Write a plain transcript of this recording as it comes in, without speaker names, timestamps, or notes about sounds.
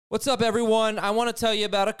What's up, everyone? I want to tell you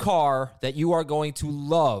about a car that you are going to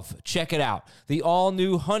love. Check it out. The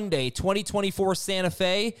all-new Hyundai 2024 Santa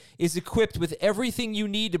Fe is equipped with everything you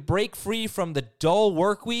need to break free from the dull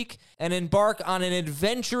work week and embark on an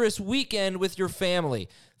adventurous weekend with your family.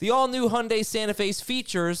 The all-new Hyundai Santa Fe's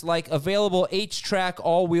features like available H-Track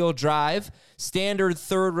all-wheel drive, standard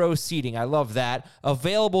third-row seating, I love that,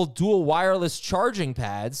 available dual wireless charging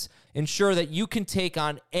pads, ensure that you can take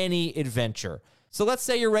on any adventure. So let's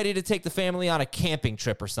say you're ready to take the family on a camping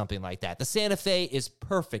trip or something like that. The Santa Fe is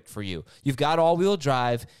perfect for you. You've got all-wheel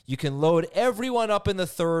drive. You can load everyone up in the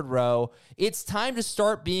third row. It's time to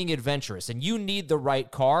start being adventurous, and you need the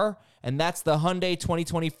right car, and that's the Hyundai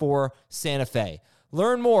 2024 Santa Fe.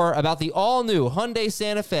 Learn more about the all-new Hyundai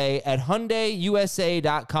Santa Fe at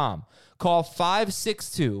HyundaiUSA.com. Call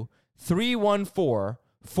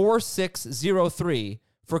 562-314-4603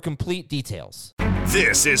 for complete details.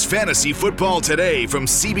 This is Fantasy Football Today from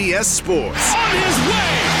CBS Sports. On his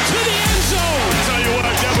way to the end zone. I tell you what,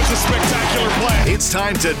 that was a spectacular play. It's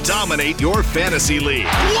time to dominate your fantasy league.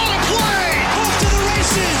 What a play! Off to the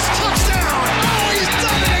races. Touchdown. Oh, he's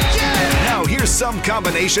done it again. Now here's some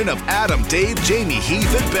combination of Adam, Dave, Jamie,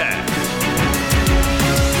 Heath, and Ben.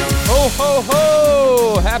 Ho, ho,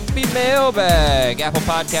 ho! Happy mailbag. Apple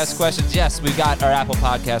Podcast questions. Yes, we got our Apple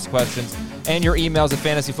Podcast questions. And your emails at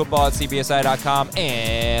fantasyfootball@cbsi.com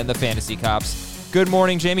and the Fantasy Cops. Good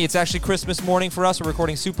morning, Jamie. It's actually Christmas morning for us. We're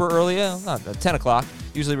recording super early, not 10 o'clock.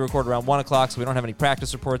 Usually we record around 1 o'clock, so we don't have any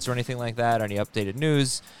practice reports or anything like that or any updated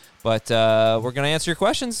news. But we're going to answer your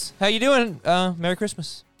questions. How you doing? Merry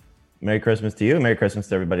Christmas. Merry Christmas to you. Merry Christmas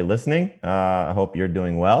to everybody listening. I hope you're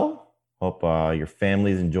doing well. Hope your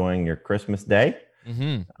family's enjoying your Christmas day.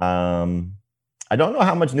 Mm-hmm. I don't know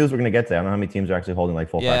how much news we're going to get today. I don't know how many teams are actually holding like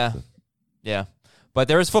full practices. Yeah, but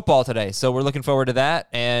there is football today, so we're looking forward to that,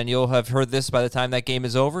 and you'll have heard this by the time that game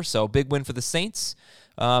is over, so big win for the Saints.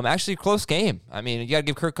 Actually, close game. I mean, you got to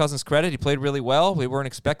give Kirk Cousins credit. He played really well. We weren't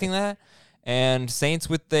expecting that, and Saints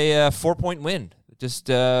with a 4-point win, just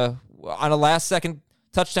on a last-second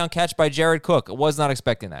touchdown catch by Jared Cook. I was not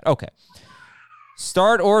expecting that. Okay.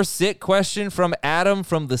 Start or sit question from Adam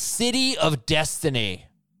from the City of Destiny.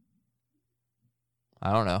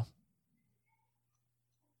 I don't know.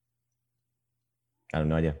 I have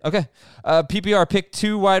no idea. Okay. PPR pick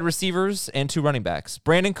 2 wide receivers and 2 running backs.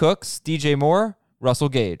 Brandon Cooks, DJ Moore, Russell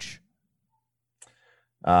Gage.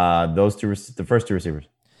 Those two, the first 2 receivers.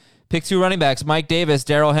 Pick 2 running backs. Mike Davis,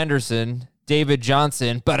 Darrell Henderson, David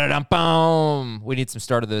Johnson. Ba-da-dum-boom. We need some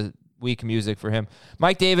start of the week music for him.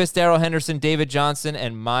 Mike Davis, Darrell Henderson, David Johnson,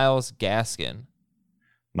 and Myles Gaskin.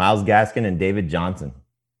 Myles Gaskin and David Johnson.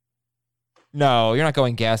 No, you're not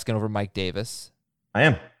going Gaskin over Mike Davis. I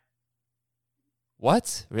am.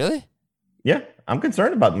 What? Really? Yeah, I'm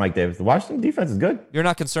concerned about Mike Davis. The Washington defense is good. You're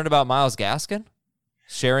not concerned about Myles Gaskin?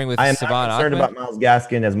 Sharing with I am Savon not concerned Ahmed? about Myles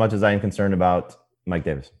Gaskin as much as I am concerned about Mike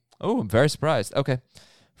Davis. Oh, I'm very surprised. Okay.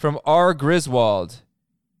 From R. Griswold.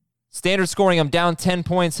 Standard scoring, I'm down 10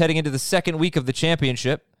 points heading into the second week of the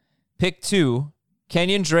championship. Pick 2,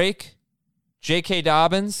 Kenyon Drake, J.K.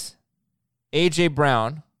 Dobbins, A.J.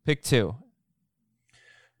 Brown. Pick 2.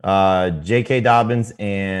 J.K. Dobbins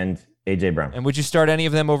and A.J. Brown. And would you start any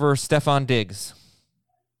of them over Stephon Diggs?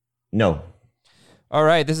 No. All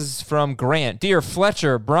right, this is from Grant. Dear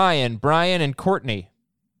Fletcher, Brian, and Courtney.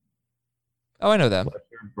 Oh, I know them.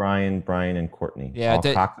 Fletcher, Brian, and Courtney. Yeah. All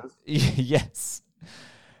Coxes? Yes.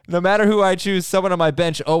 No matter who I choose, someone on my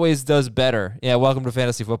bench always does better. Yeah, welcome to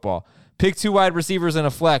fantasy football. Pick 2 wide receivers and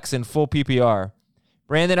a flex in full PPR.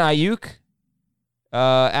 Brandon Ayuk,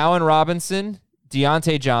 Allen Robinson,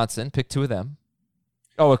 Deontay Johnson. Pick 2 of them.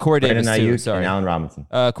 Oh, Corey Davis Brandon too. Ayuk Sorry, and Allen Robinson.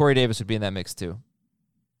 Corey Davis would be in that mix too.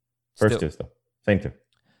 First 2 still. Same 2.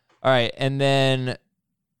 All right, and then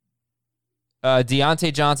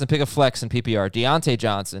Deontay Johnson. Pick a flex in PPR. Deontay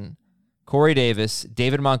Johnson, Corey Davis,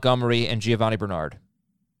 David Montgomery, and Giovanni Bernard.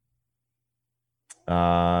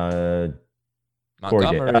 Montgomery,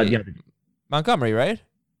 right?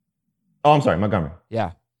 Oh, I'm sorry, Montgomery.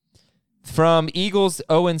 Yeah. From Eagles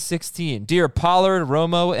 0-16. Dear Pollard,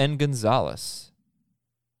 Romo, and Gonzalez.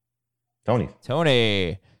 Tony.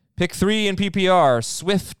 Pick 3 in PPR.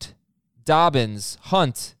 Swift, Dobbins,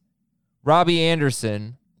 Hunt, Robbie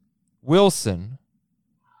Anderson, Wilson,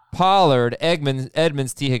 Pollard,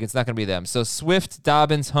 Edmonds, T. Higgins. Not going to be them. So Swift,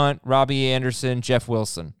 Dobbins, Hunt, Robbie Anderson, Jeff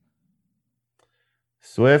Wilson.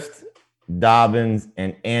 Swift, Dobbins,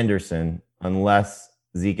 and Anderson, unless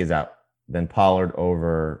Zeke is out. Then Pollard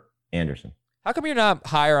over Anderson. How come you're not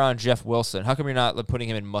higher on Jeff Wilson? How come you're not putting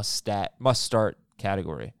him in must-start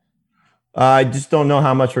category? I just don't know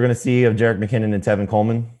how much we're going to see of Jerick McKinnon and Tevin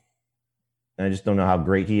Coleman. and I just don't know how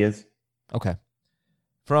great he is. Okay.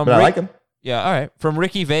 But I like him. Yeah, all right. From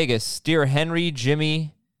Ricky Vegas, steer Henry,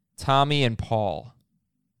 Jimmy, Tommy, and Paul.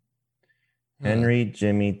 Henry,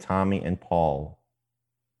 Jimmy, Tommy, and Paul.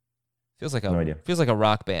 Feels like No idea. Feels like a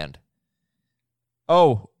rock band.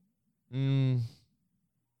 Oh,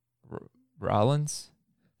 Rollins.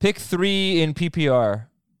 Pick 3 in PPR: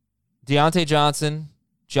 Deontay Johnson,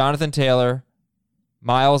 Jonathan Taylor,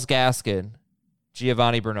 Myles Gaskin,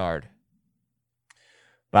 Giovanni Bernard.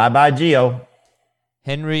 Bye, Gio.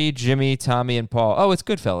 Henry, Jimmy, Tommy, and Paul. Oh, it's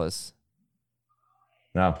Goodfellas.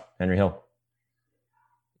 No, Henry Hill.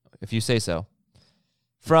 If you say so.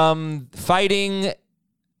 From Fighting,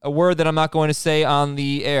 a word that I'm not going to say on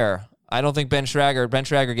the air. I don't think Ben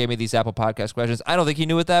Schrager gave me these Apple Podcast questions. I don't think he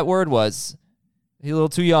knew what that word was. He's a little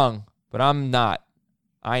too young, but I'm not.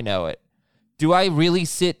 I know it. Do I really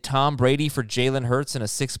sit Tom Brady for Jalen Hurts in a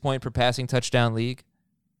 6-point per passing touchdown league?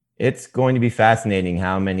 It's going to be fascinating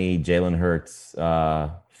how many Jalen Hurts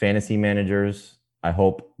fantasy managers, I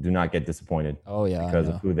hope, do not get disappointed. Oh, yeah. Because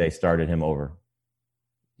of who they started him over.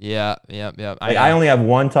 Yeah. I only have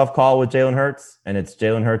one tough call with Jalen Hurts, and it's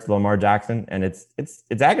Jalen Hurts, Lamar Jackson, and it's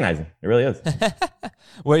agonizing. It really is.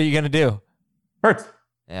 What are you going to do? Hurts.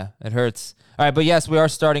 Yeah, it hurts. All right, but yes, we are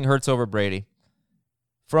starting Hurts over Brady.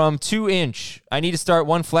 From 2-inch, I need to start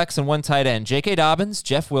one flex and one tight end. J.K. Dobbins,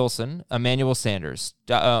 Jeff Wilson, Emmanuel Sanders.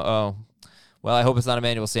 Well, I hope it's not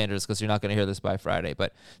Emmanuel Sanders because you're not going to hear this by Friday.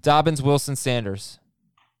 But Dobbins, Wilson, Sanders.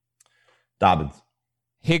 Dobbins.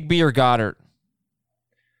 Higbee or Goddard?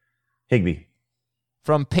 Higbee.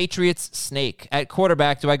 From Patriots Snake, at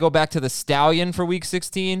quarterback, do I go back to the Stallion for Week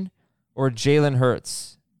 16 or Jalen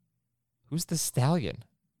Hurts? Who's the Stallion?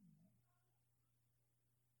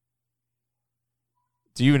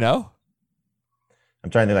 Do you know? I'm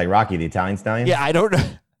trying to think like Rocky, the Italian stallion. Yeah, I don't know.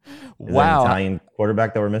 Is Wow. that an Italian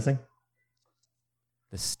quarterback that we're missing?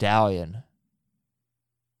 The Stallion.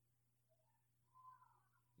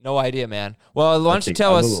 No idea, man. Well, why don't you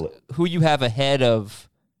tell us who you have ahead of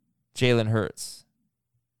Jalen Hurts?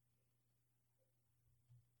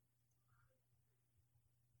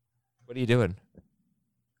 What are you doing?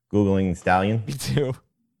 Googling Stallion. Me too.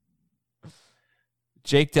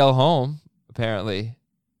 Jake Delhomme, apparently,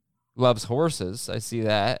 loves horses. I see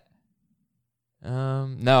that.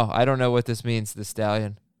 No, I don't know what this means, the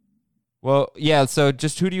Stallion. Well, yeah, so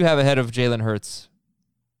just who do you have ahead of Jalen Hurts?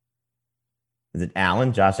 Is it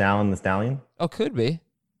Allen? Josh Allen, the Stallion? Oh, could be.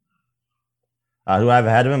 Who I have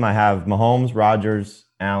ahead of him? I have Mahomes, Rodgers,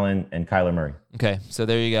 Allen, and Kyler Murray. Okay, so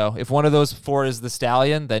there you go. If one of those 4 is the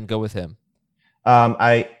Stallion, then go with him.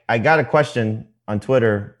 I got a question on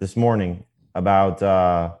Twitter this morning about,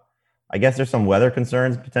 I guess there's some weather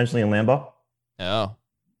concerns potentially in Lambeau. Oh.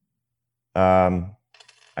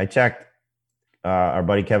 I checked our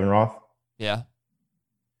buddy Kevin Roth. Yeah.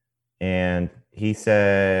 And he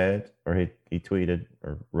said, or he tweeted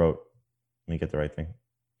or wrote, let me get the right thing,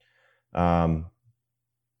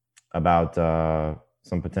 about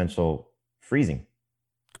some potential freezing.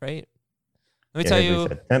 Great. Let me tell you.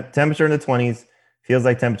 Temperature in the 20s, feels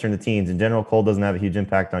like temperature in the teens. In general, cold doesn't have a huge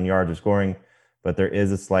impact on yards or scoring, but there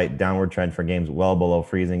is a slight downward trend for games well below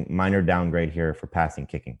freezing. Minor downgrade here for passing,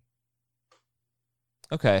 kicking.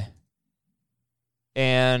 Okay.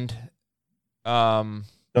 And I'm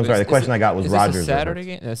sorry, the question I got was Rodgers. Is this a Saturday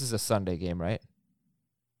game? No, this is a Sunday game, right?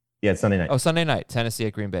 Yeah, it's Sunday night. Oh, Sunday night. Tennessee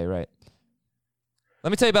at Green Bay, right.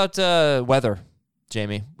 Let me tell you about weather,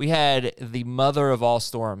 Jamie. We had the mother of all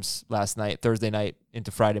storms last night, Thursday night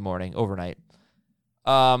into Friday morning, overnight.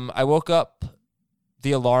 I woke up,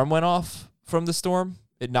 the alarm went off from the storm.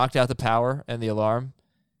 It knocked out the power and the alarm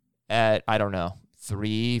at, I don't know,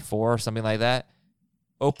 3, 4, something like that.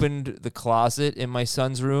 Opened the closet in my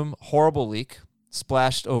son's room. Horrible leak.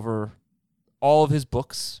 Splashed over all of his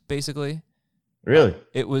books, basically. Really?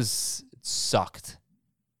 It sucked.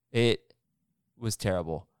 It was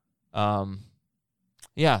terrible.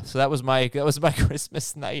 Yeah, so that was my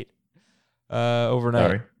Christmas night overnight.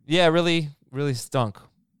 Sorry. Yeah, really, really stunk.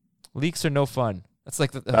 Leaks are no fun. That's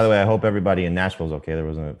like By the way, I hope everybody in Nashville's okay. There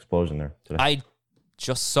was an explosion there today. I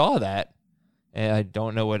just saw that. And I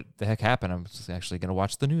don't know what the heck happened. I'm just actually going to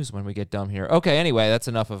watch the news when we get done here. Okay, anyway, that's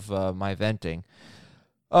enough of my venting.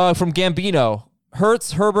 From Gambino,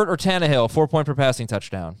 Hurts, Herbert, or Tannehill, 4-point per passing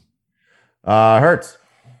touchdown? Hurts.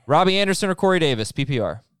 Robbie Anderson or Corey Davis,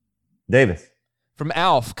 PPR? Davis. From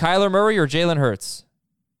Alf, Kyler Murray or Jalen Hurts?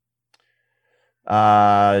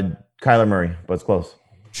 Kyler Murray, but it's close.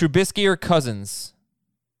 Trubisky or Cousins?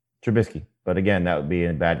 Trubisky. But again, that would be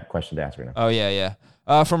a bad question to ask right now. Oh, yeah.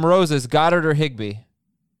 From Roses, Goddard or Higbee?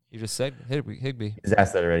 You just said Higbee. He's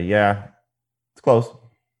asked that already. Yeah, it's close.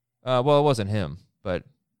 Well, it wasn't him, but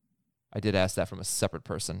I did ask that from a separate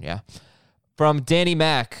person. Yeah. From Danny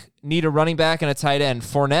Mack, need a running back and a tight end.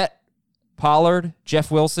 Fournette, Pollard,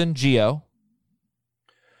 Jeff Wilson, Gio.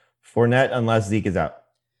 Fournette, unless Zeke is out.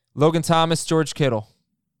 Logan Thomas, George Kittle.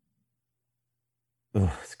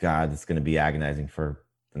 Oh, God, it's going to be agonizing for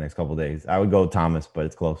the next couple of days. I would go Thomas, but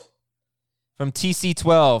it's close. From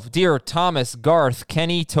TC12, Dear Thomas, Garth,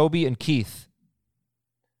 Kenny, Toby, and Keith.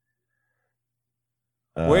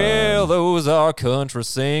 Well, those are country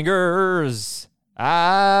singers,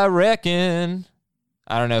 I reckon.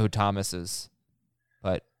 I don't know who Thomas is,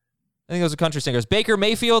 but I think those are country singers. Baker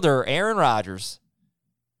Mayfield or Aaron Rodgers?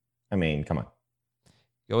 I mean, come on.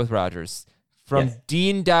 Go with Rodgers. From Yes.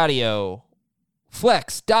 Dean Dadio,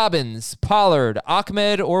 Flex, Dobbins, Pollard,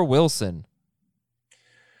 Ahmed, or Wilson?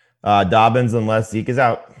 Dobbins, unless Zeke is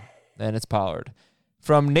out. Then it's Pollard.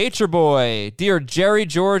 From Nature Boy, Dear Jerry,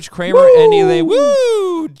 George, Kramer, and Elaine.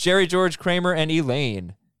 Woo! Jerry, George, Kramer, and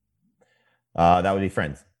Elaine. That would be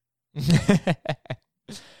friends.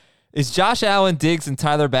 Is Josh Allen, Diggs, and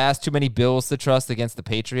Tyler Bass too many Bills to trust against the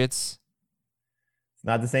Patriots? It's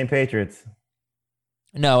not the same Patriots.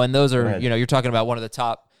 No, and those Go are, ahead. you're talking about one of the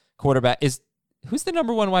top quarterback. Who's the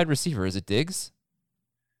number one wide receiver? Is it Diggs?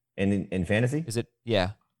 In fantasy, Is it?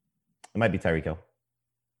 Yeah. it might be Tyreek Hill.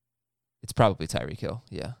 It's probably Tyreek Hill.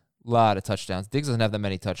 Yeah. A lot of touchdowns. Diggs doesn't have that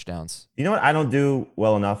many touchdowns. You know what I don't do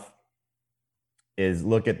well enough is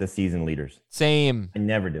look at the season leaders. Same. I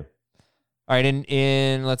never do. All right,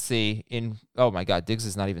 in let's see, oh my God, Diggs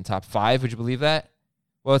is not even top 5. Would you believe that?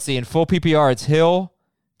 Well, let's see, in full PPR, it's Hill,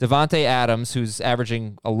 Devontae Adams, who's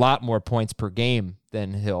averaging a lot more points per game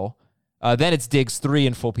than Hill. Then it's Diggs 3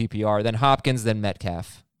 in full PPR, then Hopkins, then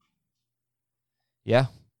Metcalf. Yeah,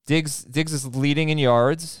 Diggs is leading in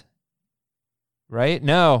yards, right?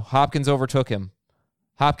 No, Hopkins overtook him.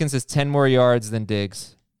 Hopkins has 10 more yards than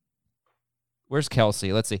Diggs. Where's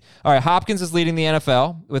Kelsey? Let's see. All right, Hopkins is leading the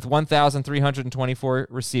NFL with 1,324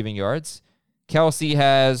 receiving yards. Kelsey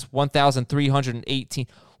has 1,318.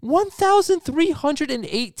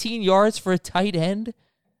 1,318 yards for a tight end?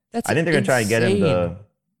 That's I think they're going to try and get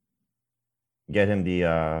him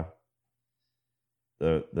the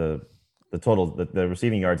total, the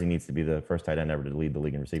receiving yards he needs to be the first tight end ever to lead the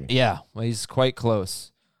league in receiving. Yeah, well, he's quite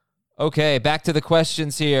close. Okay, back to the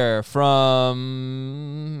questions here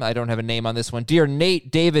from, I don't have a name on this one. Dear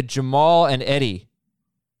Nate, David, Jamal, and Eddie.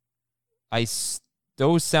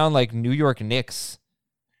 Those sound like New York Knicks.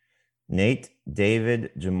 Nate, David,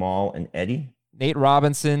 Jamal, and Eddie. Nate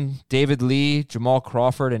Robinson, David Lee, Jamal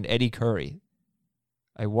Crawford, and Eddie Curry.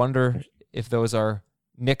 I wonder if those are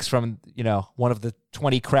Knicks from, one of the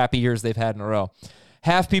 20 crappy years they've had in a row.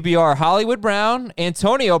 Half PPR, Hollywood Brown,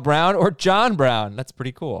 Antonio Brown, or John Brown. That's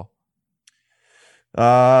pretty cool.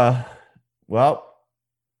 Well,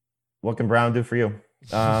 what can Brown do for you?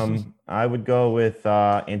 I would go with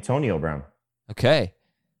Antonio Brown. Okay.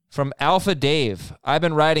 From Alpha Dave, I've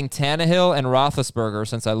been riding Tannehill and Roethlisberger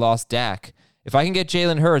since I lost Dak. If I can get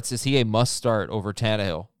Jalen Hurts, is he a must start over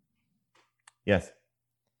Tannehill? Yes.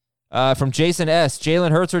 From Jason S,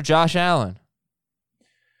 Jalen Hurts or Josh Allen?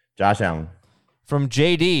 Josh Allen. From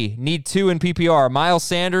JD, need 2 in PPR. Miles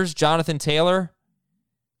Sanders, Jonathan Taylor,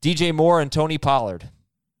 DJ Moore, and Tony Pollard.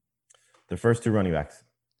 The first 2 running backs,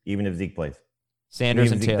 even if Zeke plays. Sanders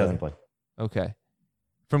even and if Zeke Taylor. doesn't play. Okay.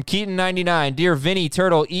 From Keaton99, Dear Vinny,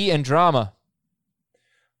 Turtle, E, and Drama.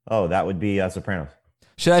 Oh, that would be Sopranos.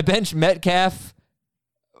 Should I bench Metcalf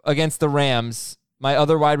against the Rams? My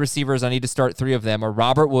other wide receivers, I need to start 3 of them, are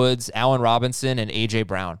Robert Woods, Allen Robinson, and A.J.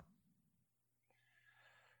 Brown.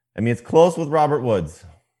 I mean, it's close with Robert Woods.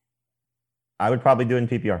 I would probably do it in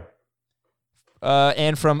PPR.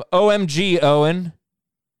 And from OMG Owen,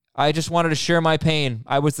 I just wanted to share my pain.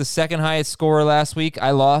 I was the second highest scorer last week.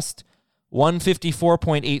 I lost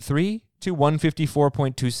 154.83 to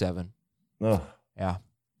 154.27. Ugh. Yeah,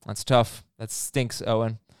 that's tough. That stinks,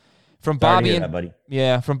 Owen. From Sorry to Bobby hear and that, buddy.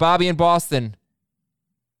 yeah, from Bobby in Boston.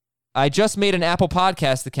 I just made an Apple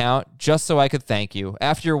Podcast account just so I could thank you.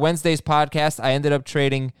 After your Wednesday's podcast, I ended up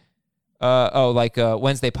trading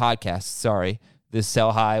Wednesday podcasts, sorry. The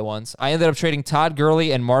sell high ones. I ended up trading Todd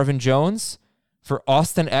Gurley and Marvin Jones for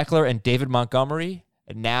Austin Eckler and David Montgomery,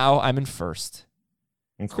 and now I'm in first.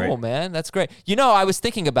 That's Cool, great. man. That's great. I was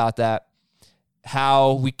thinking about that,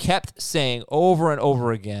 how we kept saying over and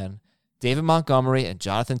over again, David Montgomery and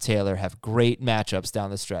Jonathan Taylor have great matchups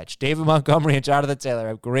down the stretch. David Montgomery and Jonathan Taylor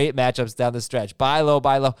have great matchups down the stretch. Buy low,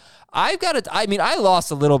 buy low. I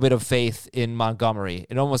lost a little bit of faith in Montgomery.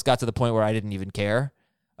 It almost got to the point where I didn't even care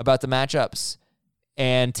about the matchups.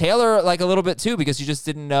 And Taylor, like a little bit too, because you just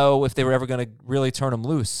didn't know if they were ever going to really turn him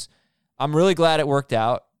loose. I'm really glad it worked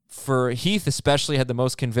out for Heath especially, had the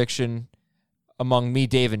most conviction among me,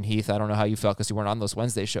 Dave, and Heath. I don't know how you felt because you weren't on those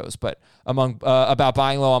Wednesday shows, but about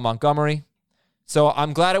buying low on Montgomery. So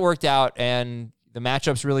I'm glad it worked out, and the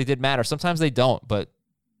matchups really did matter. Sometimes they don't, but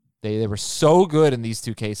they were so good in these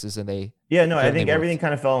two cases, and I think everything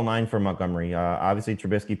kind of fell in line for Montgomery. Obviously,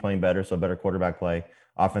 Trubisky playing better, so better quarterback play.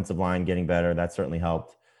 Offensive line getting better, that certainly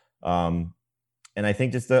helped. And I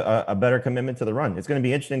think just a better commitment to the run. It's going to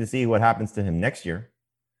be interesting to see what happens to him next year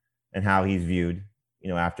and how he's viewed,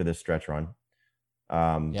 after this stretch run.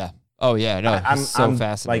 Yeah. Oh, yeah. No, I'm so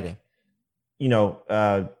fascinating.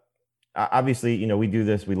 Obviously, we do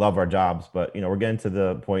this. We love our jobs, but, we're getting to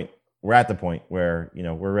the point. We're at the point where,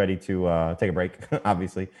 we're ready to take a break,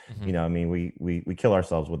 obviously. Mm-hmm. We kill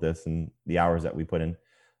ourselves with this and the hours that we put in.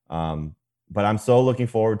 But I'm so looking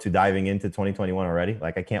forward to diving into 2021 already.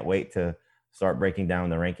 Like, I can't wait to start breaking down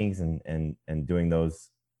the rankings and doing those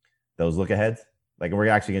look aheads. Like, we're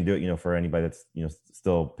actually going to do it, for anybody that's,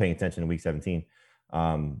 still paying attention to week 17.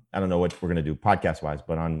 I don't know what we're going to do podcast wise,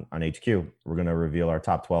 but on HQ, we're going to reveal our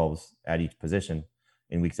top 12s at each position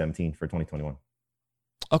in week 17 for 2021.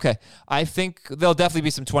 Okay. I think there'll definitely be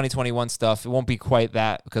some 2021 stuff. It won't be quite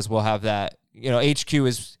that because we'll have that, HQ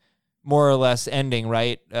is more or less ending,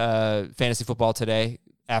 right? Fantasy football today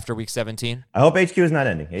after week 17. I hope HQ is not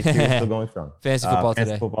ending. HQ is still going strong. Fantasy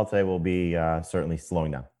football today will be certainly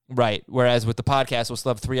slowing down. Right. Whereas with the podcast, we'll still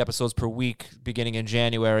have 3 episodes per week beginning in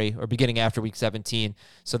January or beginning after week 17.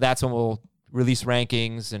 So that's when we'll release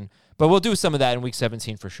rankings. But we'll do some of that in week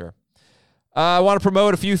 17 for sure. I want to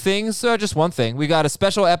promote a few things. Just one thing. We got a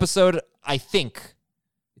special episode, I think.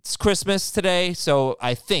 It's Christmas today, so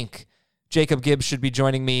I think Jacob Gibbs should be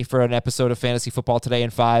joining me for an episode of Fantasy Football Today in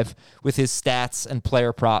 5 with his stats and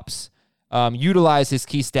player props. Utilize his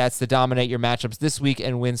key stats to dominate your matchups this week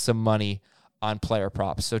and win some money on player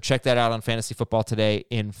props. So check that out on Fantasy Football Today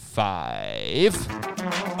in 5.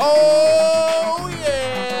 Oh,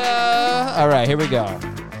 yeah. All right, here we go.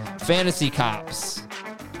 Fantasy Cops.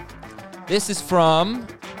 This is from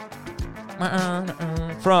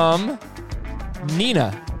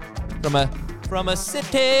Nina, from a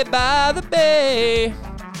city by the bay.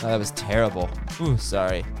 Oh, that was terrible. Ooh,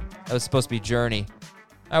 sorry. That was supposed to be Journey.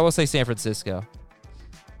 I will say San Francisco.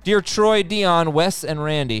 Dear Troy, Dion, Wes, and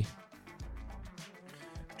Randy.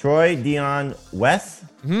 Troy, Dion, Wes,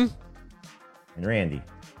 and Randy.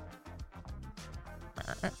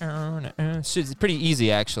 It's pretty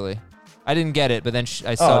easy, actually. I didn't get it, but then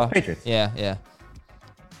I saw. Patriots. Yeah.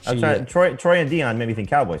 I'm trying. Troy and Dion made me think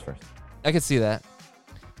Cowboys first. I could see that.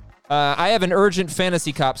 I have an urgent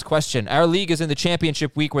Fantasy Cops question. Our league is in the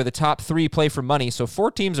championship week where the top 3 play for money, so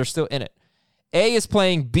 4 teams are still in it. A is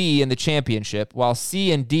playing B in the championship, while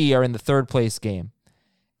C and D are in the third place game.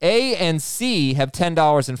 A and C have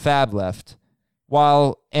 $10 in fab left,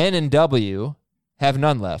 while N and W have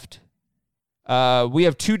none left. We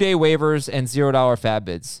have 2-day waivers and $0 fab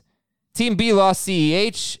bids. Team B lost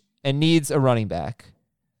CEH and needs a running back.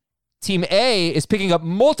 Team A is picking up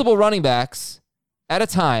multiple running backs at a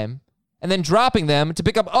time and then dropping them to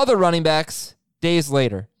pick up other running backs days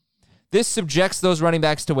later. This subjects those running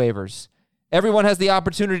backs to waivers. Everyone has the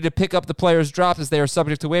opportunity to pick up the players dropped as they are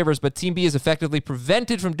subject to waivers, but Team B is effectively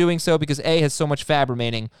prevented from doing so because A has so much fab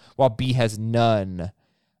remaining while B has none.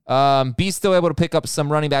 B's still able to pick up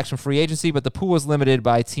some running backs from free agency, but the pool is limited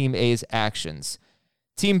by Team A's actions.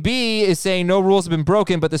 Team B is saying no rules have been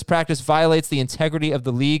broken, but this practice violates the integrity of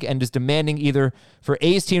the league and is demanding either for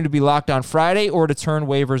A's team to be locked on Friday or to turn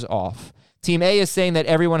waivers off. Team A is saying that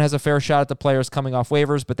everyone has a fair shot at the players coming off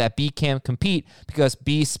waivers, but that B can't compete because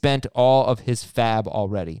B spent all of his fab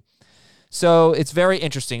already. So it's very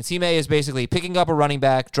interesting. Team A is basically picking up a running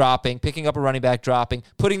back, dropping, picking up a running back, dropping,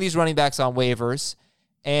 putting these running backs on waivers,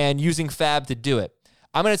 and using fab to do it.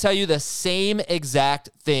 I'm going to tell you the same exact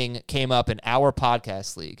thing came up in our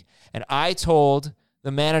podcast league. And I told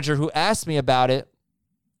the manager who asked me about it,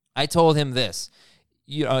 I told him this.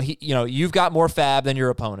 You've got more fab than your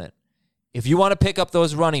opponent. If you want to pick up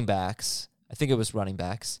those running backs, I think it was running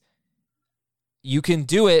backs, you can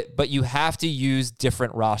do it, but you have to use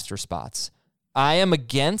different roster spots. I am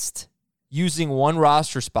against using one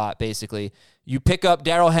roster spot, basically. You pick up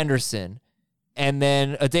Darrell Henderson, and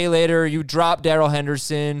then a day later, you drop Darrell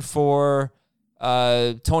Henderson for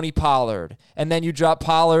Tony Pollard. And then you drop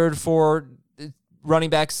Pollard for running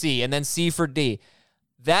back C, and then C for D.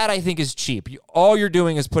 That, I think, is cheap. All you're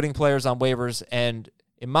doing is putting players on waivers and,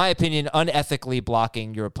 in my opinion, unethically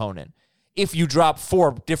blocking your opponent. If you drop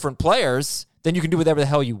 4 different players, then you can do whatever the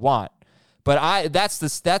hell you want. But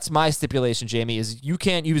that's my stipulation, Jamie, is you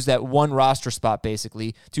can't use that one roster spot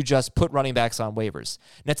basically to just put running backs on waivers.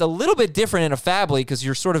 And it's a little bit different in a fab league because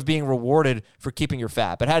you're sort of being rewarded for keeping your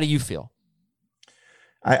fab. But how do you feel?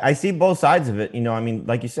 I see both sides of it. I mean,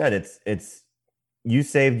 like you said, it's you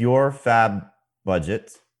saved your fab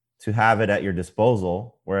budget to have it at your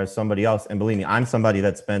disposal, whereas somebody else, and believe me, I'm somebody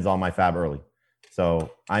that spends all my fab early.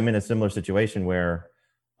 So I'm in a similar situation where,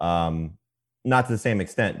 not to the same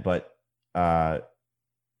extent, but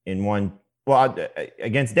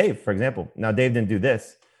against Dave, for example. Now, Dave didn't do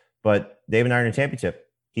this, but Dave and I are in a championship.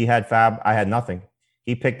 He had fab. I had nothing.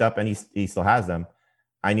 He picked up, and he still has them.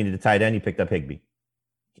 I needed a tight end. He picked up Higbee.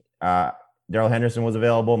 Darrell Henderson was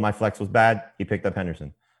available. My flex was bad. He picked up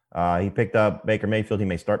Henderson. He picked up Baker Mayfield. He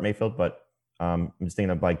may start Mayfield, but I'm just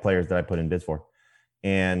thinking of like players that I put in bids for.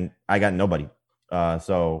 And I got nobody.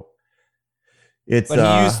 So it's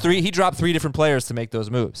but he dropped 3 different players to make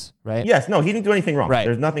those moves, right? Yes, no, he didn't do anything wrong. Right.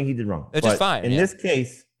 There's nothing he did wrong. It's just fine. In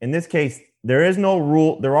this case, there is no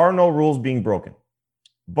rule. There are no rules being broken.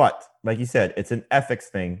 But like you said, it's an ethics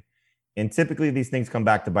thing. And typically these things come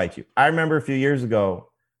back to bite you. I remember a few years ago,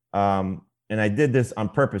 and I did this on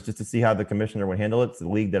purpose just to see how the commissioner would handle it. It's a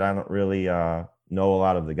league that I don't really know a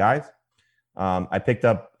lot of the guys. I picked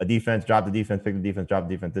up a defense, dropped the defense, picked the defense, dropped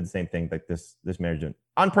the defense, did the same thing like this marriage did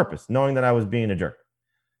on purpose, knowing that I was being a jerk.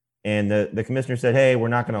 And the commissioner said, hey, we're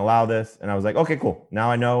not going to allow this. And I was like, okay, cool.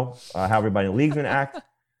 Now I know how everybody in the league's going to act.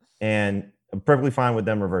 And I'm perfectly fine with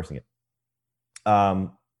them reversing it.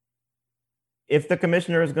 If the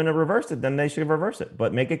commissioner is going to reverse it, then they should reverse it.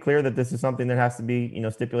 But make it clear that this is something that has to be,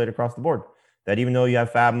 stipulated across the board. That even though you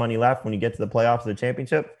have fab money left when you get to the playoffs of the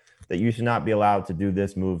championship, that you should not be allowed to do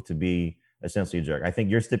this move to be essentially a jerk. I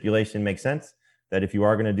think your stipulation makes sense. That if you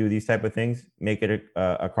are going to do these type of things, make it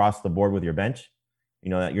across the board with your bench.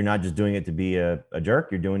 That you're not just doing it to be a jerk.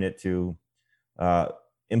 You're doing it to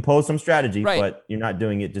impose some strategy, right. But you're not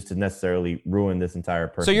doing it just to necessarily ruin this entire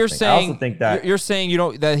person. So you're thing. saying, I also think that you're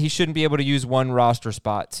saying that he shouldn't be able to use one roster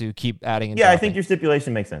spot to keep adding. And yeah, dropping. I think your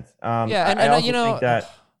stipulation makes sense. Yeah, and I also think that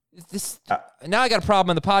now I got a problem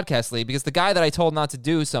in the podcast league because the guy that I told not to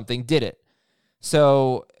do something did it.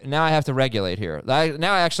 So now I have to regulate here.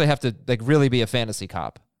 Now I actually have to really be a fantasy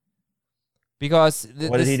cop because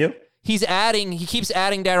what did he do? He keeps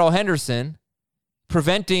adding Darrell Henderson,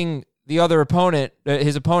 preventing the other opponent,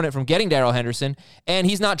 his opponent, from getting Darrell Henderson, and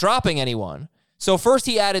he's not dropping anyone. So first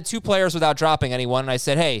he added 2 players without dropping anyone, and I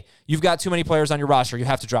said, hey, you've got too many players on your roster. You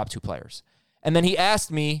have to drop 2 players. And then he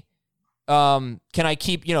asked me, can I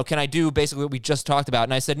do basically what we just talked about?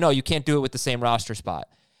 And I said, no, you can't do it with the same roster spot.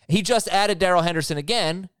 He just added Darrell Henderson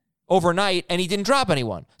again overnight, and he didn't drop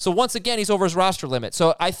anyone. So once again, he's over his roster limit.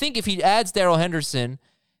 So I think if he adds Darrell Henderson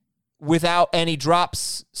without any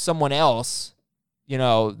drops someone else,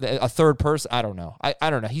 a third person, I don't know. I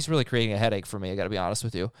don't know. He's really creating a headache for me. I got to be honest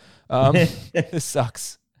with you. This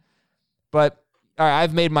sucks. But all right,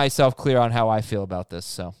 I've made myself clear on how I feel about this,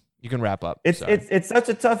 so you can wrap up. It's such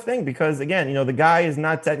a tough thing because, again, the guy is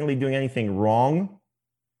not technically doing anything wrong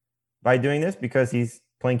by doing this because he's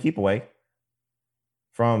playing keep away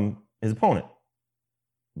from his opponent.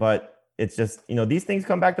 But it's just, these things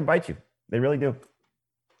come back to bite you. They really do.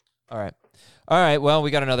 All right. Well,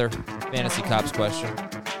 we got another Fantasy Cops question.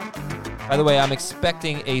 By the way, I'm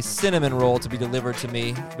expecting a cinnamon roll to be delivered to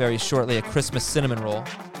me very shortly, a Christmas cinnamon roll.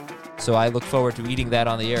 So I look forward to eating that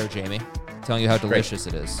on the air, Jamie. Telling you how delicious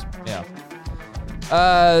it is.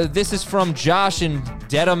 Yeah. This is from Josh in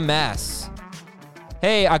Dedham, Mass.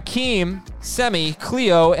 Hey, Akeem, Semi,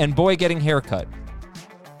 Cleo, and boy getting haircut.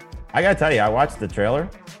 I gotta tell you, I watched the trailer.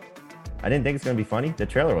 I didn't think it's gonna be funny. The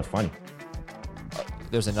trailer was funny.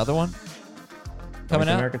 There's another one coming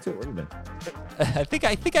out. America too. Where you been? I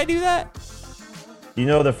think I do that. You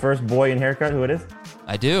know the first boy in haircut, who it is?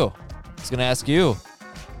 I do. I was gonna ask you,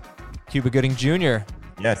 Cuba Gooding Jr.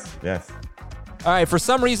 Yes. All right. For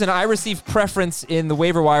some reason, I received preference in the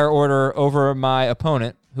waiver wire order over my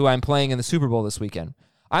opponent, who I'm playing in the Super Bowl this weekend.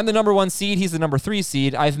 I'm the number 1 seed. He's the number 3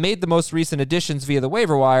 seed. I've made the most recent additions via the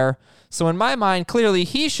waiver wire. So in my mind, clearly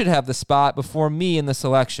he should have the spot before me in the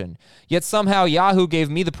selection. Yet somehow Yahoo gave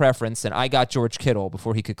me the preference and I got George Kittle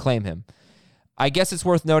before he could claim him. I guess it's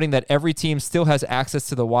worth noting that every team still has access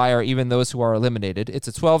to the wire, even those who are eliminated. It's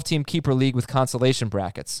a 12-team keeper league with consolation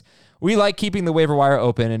brackets. We like keeping the waiver wire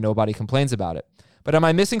open and nobody complains about it. But am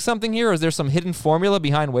I missing something here? Or is there some hidden formula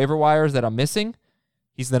behind waiver wires that I'm missing?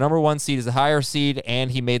 He's the number 1 seed, is the higher seed,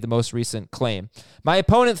 and he made the most recent claim. My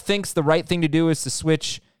opponent thinks the right thing to do is to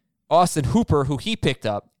switch Austin Hooper, who he picked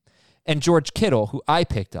up, and George Kittle, who I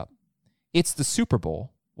picked up. It's the Super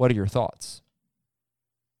Bowl. What are your thoughts?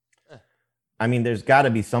 I mean, there's got to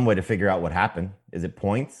be some way to figure out what happened. Is it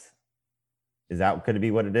points? Could it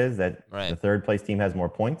be what it is, that the third place team has more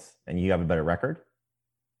points and you have a better record?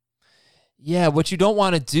 Yeah, what you don't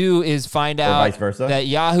want to do is find out vice versa. That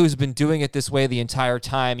Yahoo's been doing it this way the entire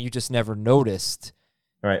time. You just never noticed.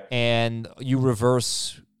 Right. And you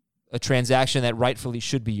reverse a transaction that rightfully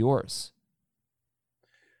should be yours.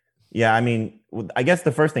 Yeah, I mean, I guess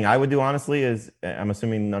the first thing I would do, honestly, is I'm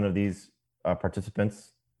assuming none of these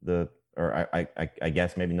participants, I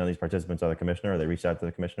guess maybe none of these participants are the commissioner, or they reached out to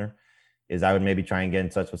the commissioner, is I would maybe try and get in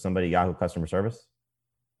touch with somebody at Yahoo customer service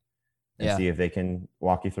and see if they can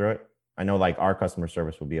walk you through it. I know like our customer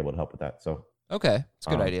service will be able to help with that. So, okay. It's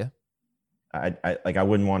a good idea. I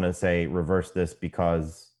wouldn't want to say reverse this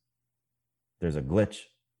because there's a glitch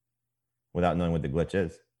without knowing what the glitch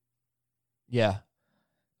is. Yeah.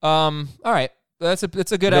 All right. It's a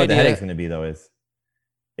good idea. The headache's going to be though is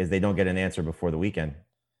they don't get an answer before the weekend.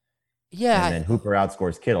 Yeah. And then Hooper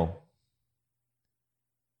outscores Kittle.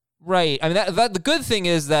 Right. I mean, that the good thing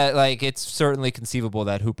is that like it's certainly conceivable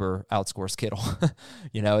that Hooper outscores Kittle.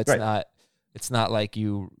 It's not like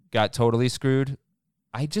you got totally screwed.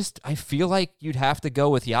 I feel like you'd have to go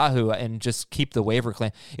with Yahoo and just keep the waiver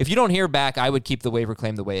claim. If you don't hear back, I would keep the waiver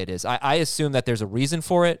claim the way it is. I assume that there's a reason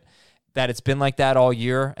for it, that it's been like that all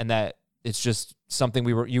year, and that it's just something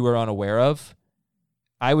you were unaware of.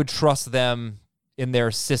 I would trust them in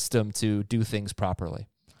their system to do things properly.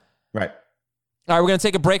 Right. All right, we're going to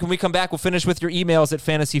take a break. When we come back, we'll finish with your emails at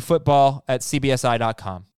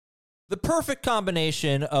fantasyfootball@cbsi.com. The perfect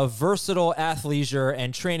combination of versatile athleisure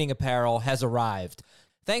and training apparel has arrived.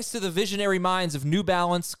 Thanks to the visionary minds of New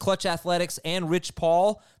Balance, Clutch Athletics, and Rich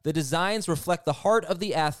Paul, the designs reflect the heart of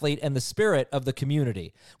the athlete and the spirit of the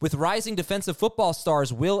community. With rising defensive football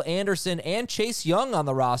stars Will Anderson and Chase Young on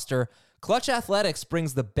the roster, Clutch Athletics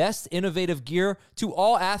brings the best innovative gear to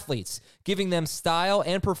all athletes, giving them style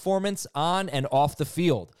and performance on and off the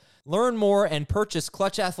field. Learn more and purchase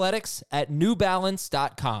Clutch Athletics at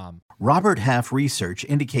newbalance.com. Robert Half research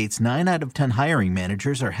indicates 9 out of 10 hiring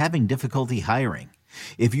managers are having difficulty hiring.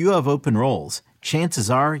 If you have open roles, chances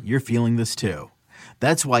are you're feeling this too.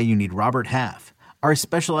 That's why you need Robert Half. Our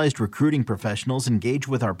specialized recruiting professionals engage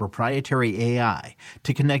with our proprietary AI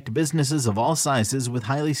to connect businesses of all sizes with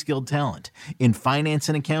highly skilled talent in finance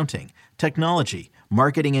and accounting, technology,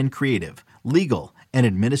 marketing and creative, legal, and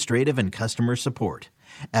administrative and customer support.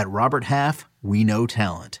 At Robert Half, we know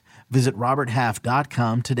talent. Visit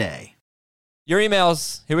roberthalf.com today. Your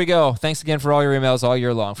emails. Here we go. Thanks again for all your emails all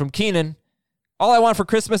year long. From Keenan, all I want for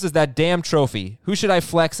Christmas is that damn trophy. Who should I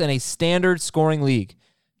flex in a standard scoring league?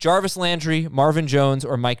 Jarvis Landry, Marvin Jones,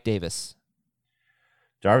 or Mike Davis?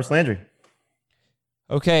 Jarvis Landry.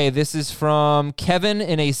 Okay, this is from Kevin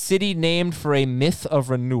in a city named for a myth of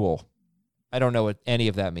renewal. I don't know what any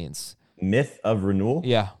of that means. Myth of renewal?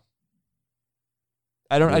 Yeah.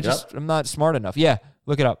 I'm not smart enough. Yeah,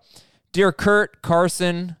 look it up. Dear Kurt,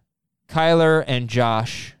 Carson, Kyler, and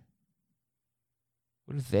Josh.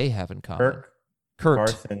 What do they have in common? Kurt.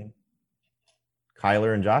 Carson,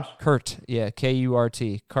 Kyler, and Josh? Kurt, yeah,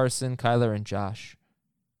 K-U-R-T. Carson, Kyler, and Josh.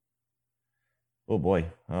 Oh, boy.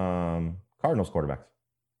 Cardinals quarterbacks.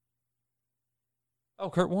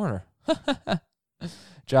 Oh, Kurt Warner.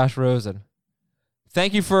 Josh Rosen.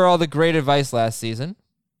 Thank you for all the great advice last season.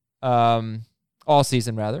 All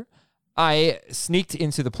season, rather. I sneaked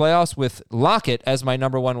into the playoffs with Lockett as my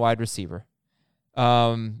number 1 wide receiver.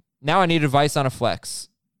 Now I need advice on a flex.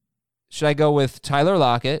 Should I go with Tyler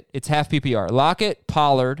Lockett? It's half PPR. Lockett,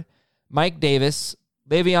 Pollard, Mike Davis,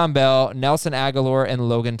 Le'Veon Bell, Nelson Aguilar, and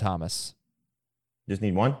Logan Thomas. Just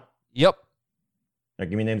need one? Yep. Right,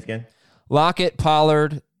 give me names again. Lockett,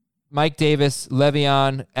 Pollard, Mike Davis,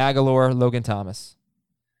 Le'Veon, Aguilar, Logan Thomas.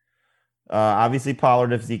 Obviously,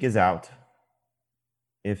 Pollard if Zeke is out.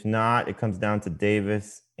 If not, it comes down to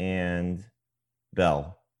Davis and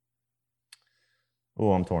Bell.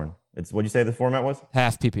 Oh, I'm torn. What'd you say the format was?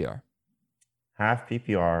 Half PPR. Half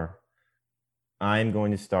PPR. I'm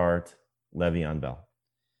going to start Le'Veon Bell.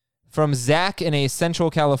 From Zach in a Central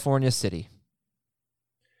California city.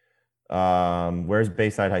 Where's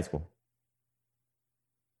Bayside High School?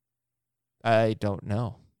 I don't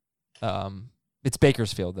know. It's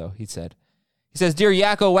Bakersfield, though, he said. He says, Dear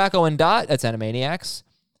Yakko, Wacko, and Dot, that's Animaniacs.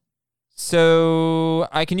 So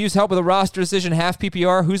I can use help with a roster decision, half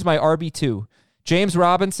PPR. Who's my RB2? James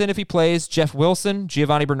Robinson, if he plays, Jeff Wilson,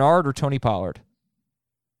 Giovanni Bernard, or Tony Pollard?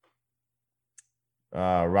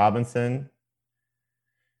 Robinson,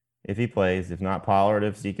 if he plays. If not, Pollard,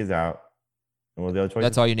 if Zeke is out. And what are the other choices?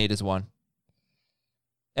 That's all you need is one.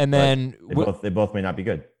 And then... They both may not be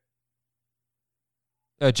good.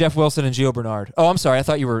 Jeff Wilson and Gio Bernard. Oh, I'm sorry. I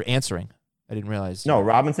thought you were answering. I didn't realize. No,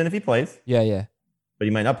 Robinson if he plays, Yeah. but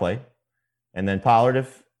he might not play. And then Pollard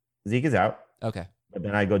if Zeke is out. Okay. But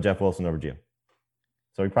then I go Jeff Wilson over Gio.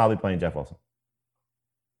 So we're probably playing Jeff Wilson.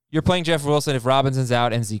 You're playing Jeff Wilson if Robinson's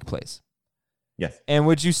out and Zeke plays. Yes. And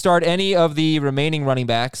would you start any of the remaining running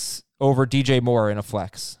backs over DJ Moore in a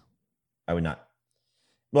flex? I would not.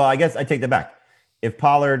 Well, I guess I take that back. If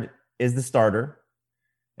Pollard is the starter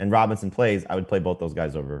and Robinson plays, I would play both those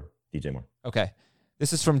guys over DJ Moore. Okay.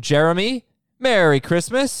 This is from Jeremy. Merry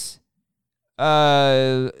Christmas.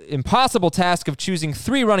 Impossible task of choosing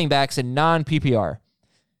 3 running backs in non-PPR.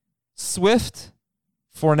 Swift,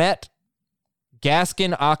 Fournette,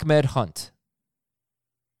 Gaskin, Ahmed, Hunt.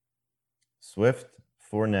 Swift,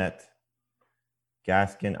 Fournette,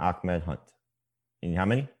 Gaskin, Ahmed, Hunt. And how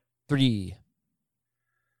many? 3.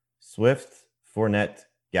 Swift, Fournette,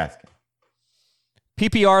 Gaskin.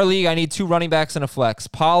 PPR league, I need 2 running backs and a flex.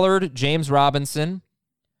 Pollard, James Robinson,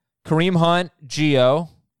 Kareem Hunt, Gio,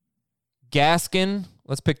 Gaskin.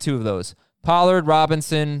 Let's pick 2 of those. Pollard,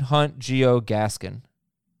 Robinson, Hunt, Gio, Gaskin.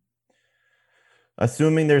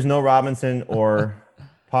 Assuming there's no Robinson or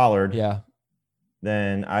Pollard, Yeah.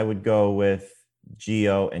 then I would go with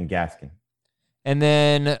Gio and Gaskin. And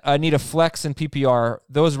then I need a flex in PPR.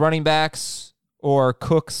 Those running backs or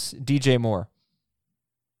Cooks, DJ Moore.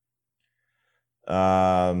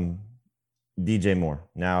 DJ Moore.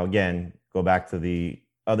 Now, again, go back to the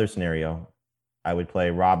other scenario. I would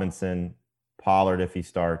play Robinson, Pollard if he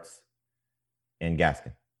starts, and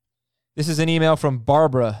Gaskin. This is an email from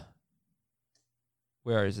Barbara.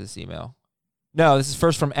 Where is this email? No, this is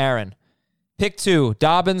first from Aaron. Pick 2,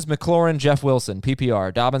 Dobbins, McLaurin, Jeff Wilson.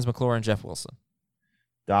 PPR, Dobbins, McLaurin, Jeff Wilson.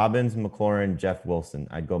 Dobbins, McLaurin, Jeff Wilson.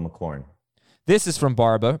 I'd go McLaurin. This is from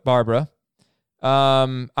Barbara.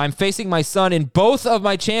 I'm facing my son in both of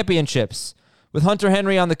my championships. With Hunter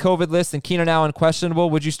Henry on the COVID list and Keenan Allen questionable,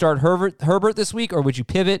 would you start Herbert this week, or would you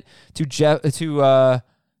pivot to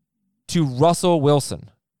Russell Wilson?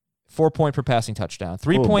 4-point per passing touchdown.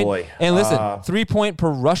 3-point. Boy. And listen, 3-point per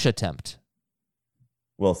rush attempt.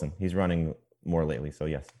 Wilson. He's running more lately, so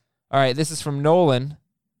yes. All right, this is from Nolan.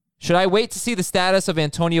 Should I wait to see the status of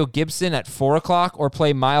Antonio Gibson at 4 o'clock or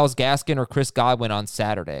play Myles Gaskin or Chris Godwin on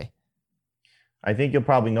Saturday? I think you'll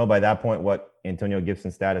probably know by that point what Antonio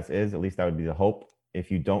Gibson's status is. At least that would be the hope.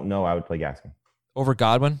 If you don't know, I would play Gaskin. Over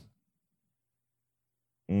Godwin?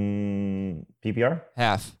 PPR?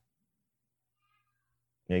 Half.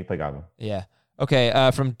 Yeah, you play Godwin. Yeah.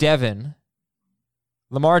 Okay, from Devin.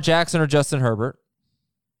 Lamar Jackson or Justin Herbert?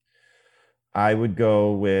 I would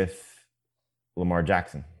go with Lamar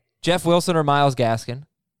Jackson. Jeff Wilson or Myles Gaskin?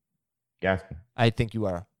 Gaskin. I think you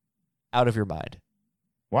are out of your mind.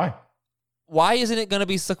 Why? Why isn't it going to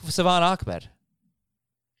be Savon Ahmed?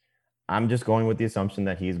 I'm just going with the assumption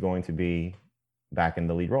that he's going to be back in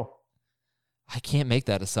the lead role. I can't make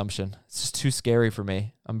that assumption. It's just too scary for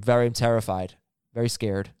me. I'm terrified, very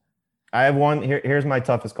scared. I have one. Here's my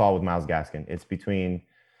toughest call with Myles Gaskin. It's between,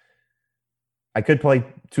 I could play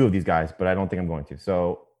 2 of these guys, but I don't think I'm going to.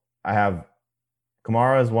 So I have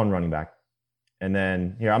Kamara as 1 running back. And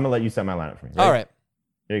then here, I'm going to let you set my lineup for me. All right.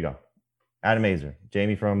 Here you go. Adam Azer,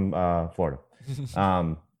 Jamie from Florida.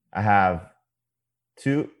 I have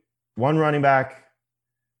 1 running back,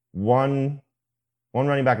 one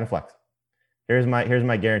running back and a flex. Here's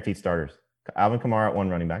my guaranteed starters. Alvin Kamara at 1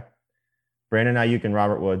 running back, Brandon Ayuk and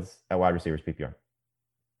Robert Woods at wide receivers PPR.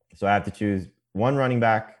 So I have to choose 1 running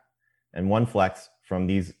back and 1 flex from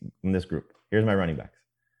this group. Here's my running backs: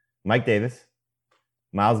 Mike Davis,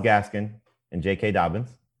 Myles Gaskin, and J.K. Dobbins.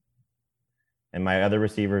 And my other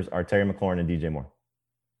receivers are Terry McLaurin and DJ Moore.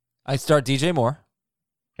 I start DJ Moore.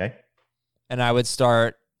 Okay. And I would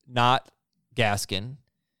start not Gaskin.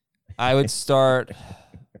 I would start...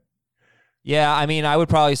 Yeah, I mean, I would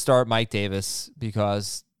probably start Mike Davis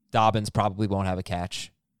because Dobbins probably won't have a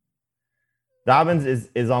catch. Dobbins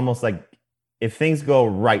is almost like, if things go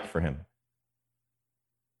right for him,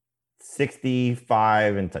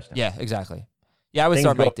 65 and touchdown. Yeah, exactly. Yeah, I would Things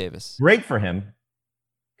start go Mike Davis. Great for him.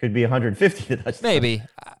 Could be 150 to touchdown. Maybe.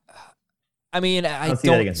 I mean, I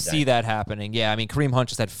don't see that happening. Yeah, I mean, Kareem Hunt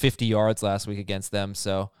just had 50 yards last week against them,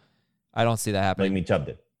 so I don't see that happening. Like me, Chubb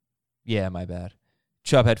did. Yeah, my bad.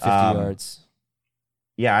 Chubb had 50 yards.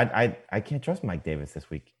 Yeah, I can't trust Mike Davis this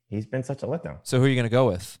week. He's been such a letdown. So who are you going to go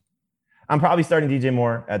with? I'm probably starting DJ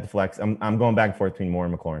Moore at the flex. I'm going back and forth between Moore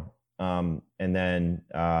and McLaurin. And then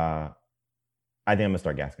I think I'm going to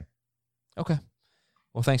start Gaskin. Okay.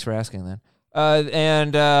 Well, thanks for asking then.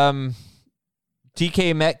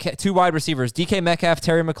 DK Metcalf, 2 wide receivers: DK Metcalf,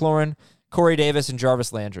 Terry McLaurin, Corey Davis, and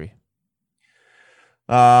Jarvis Landry.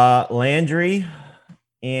 Landry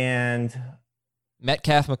and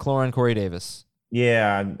Metcalf, McLaurin, Corey Davis.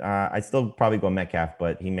 Yeah, I'd still probably go Metcalf,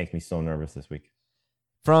 but he makes me so nervous this week.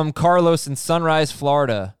 From Carlos in Sunrise,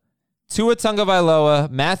 Florida, Tua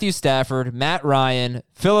Tagovailoa, Matthew Stafford, Matt Ryan,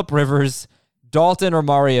 Phillip Rivers, Dalton, or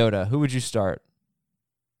Mariota. Who would you start?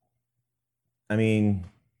 I mean,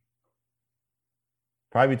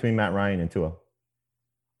 probably between Matt Ryan and Tua.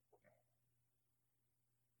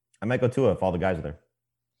 I might go Tua if all the guys are there.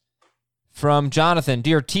 From Jonathan,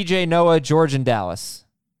 dear TJ, Noah, George, and Dallas.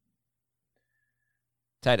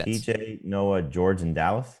 Tight ends. TJ, Noah, George, and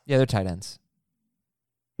Dallas? Yeah, they're tight ends.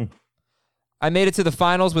 I made it to the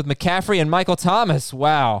finals with McCaffrey and Michael Thomas.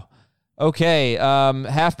 Wow. Okay,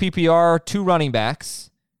 half PPR, 2 running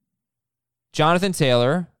backs. Jonathan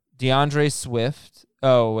Taylor, DeAndre Swift.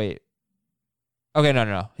 Oh, wait. Okay,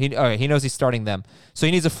 no. He knows he's starting them. So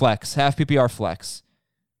he needs a flex, half PPR flex.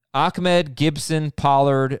 Ahmed, Gibson,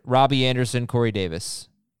 Pollard, Robbie Anderson, Corey Davis.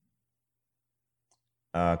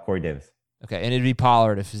 Corey Davis. Okay, and it'd be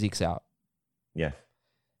Pollard if Zeke's out. Yes.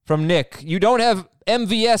 From Nick, you don't have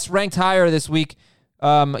MVS ranked higher this week.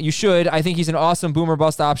 You should. I think he's an awesome boomer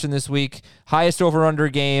bust option this week. Highest over-under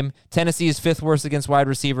game. Tennessee is 5th worst against wide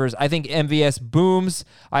receivers. I think MVS booms.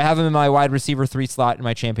 I have him in my wide receiver 3 slot in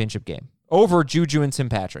my championship game. Over Juju and Tim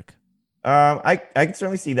Patrick. I can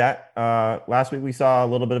certainly see that. Last week we saw a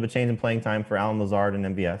little bit of a change in playing time for Allen Lazard and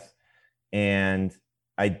MVS. And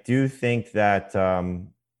I do think that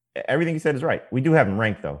everything you said is right. We do have him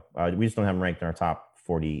ranked, though. We just don't have him ranked in our top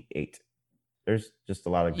 48. There's just a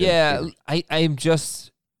lot of good receivers.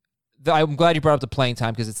 I'm glad you brought up the playing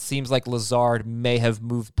time because it seems like Lazard may have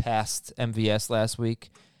moved past MVS last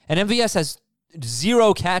week. And MVS has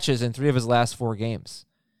 0 catches in 3 of his last 4 games.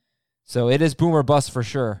 So it is boomer bust for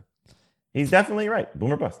sure. He's definitely right.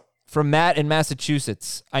 Boomer bust. From Matt in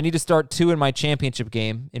Massachusetts, I need to start 2 in my championship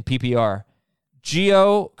game in PPR.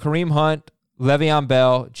 Gio, Kareem Hunt, Le'Veon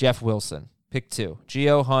Bell, Jeff Wilson. Pick 2.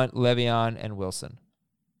 Gio, Hunt, Le'Veon, and Wilson.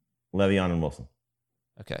 Le'Veon and Wilson.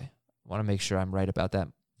 Okay. I want to make sure I'm right about that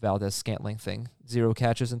Valdez-Scantling thing. 0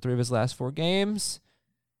 catches in 3 of his last 4 games.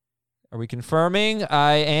 Are we confirming?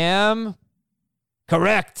 I am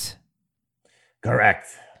correct. Correct.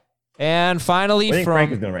 And finally, what do you think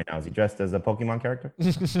Frank is doing right now? Is he dressed as a Pokemon character?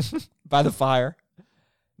 By the fire.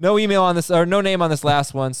 No email on this, or no name on this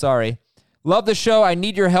last one. Sorry. Love the show. I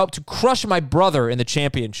need your help to crush my brother in the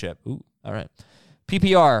championship. Ooh, all right.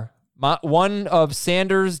 PPR. One of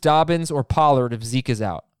Sanders, Dobbins, or Pollard if Zeke is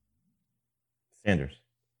out. Sanders.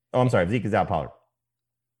 Oh, I'm sorry. If Zeke is out, Pollard.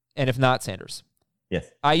 And if not, Sanders. Yes.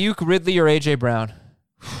 Ayuk, Ridley, or A.J. Brown?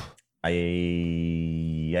 Ridley.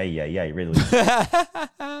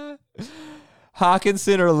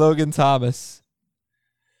 Hawkinson or Logan Thomas?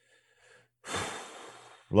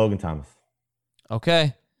 Logan Thomas.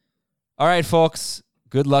 Okay. All right, folks.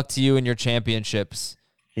 Good luck to you in your championships.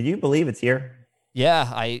 Can you believe it's here?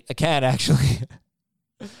 Yeah, I can actually.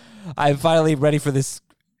 I'm finally ready for this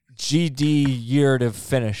GD year to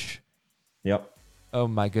finish. Yep. Oh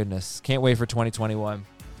my goodness. Can't wait for 2021.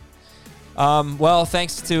 Well,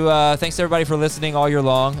 thanks to everybody for listening all year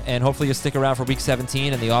long, and hopefully you'll stick around for week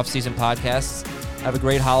 17 and the off-season podcasts. Have a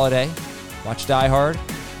great holiday. Watch Die Hard.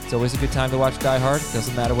 It's always a good time to watch Die Hard.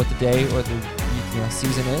 Doesn't matter what the day or the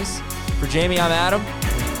season is. For Jamie, I'm Adam.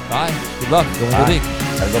 Bye. Good luck. Go in the league.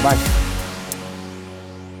 Gotta go bye.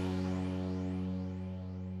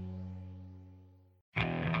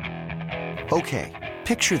 Okay,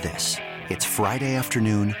 picture this. It's Friday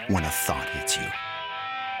afternoon when a thought hits you.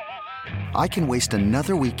 I can waste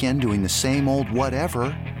another weekend doing the same old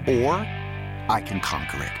whatever, or I can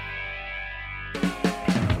conquer it.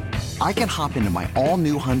 I can hop into my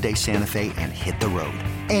all-new Hyundai Santa Fe and hit the road.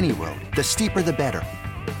 Any road. The steeper, the better.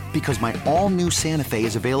 Because my all-new Santa Fe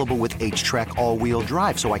is available with H-Track all-wheel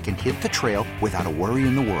drive, so I can hit the trail without a worry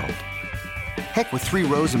in the world. Heck, with 3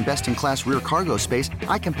 rows and best-in-class rear cargo space,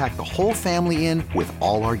 I can pack the whole family in with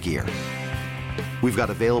all our gear. We've got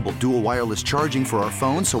available dual wireless charging for our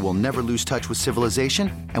phones, so we'll never lose touch with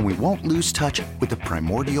civilization, and we won't lose touch with the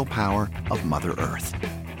primordial power of Mother Earth.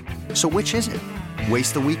 So which is it?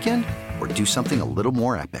 Waste the weekend or do something a little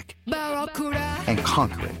more epic? And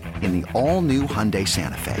conquer it in the all-new Hyundai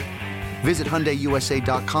Santa Fe. Visit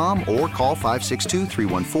HyundaiUSA.com or call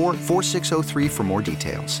 562-314-4603 for more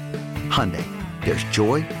details. Hyundai, there's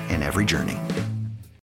joy in every journey.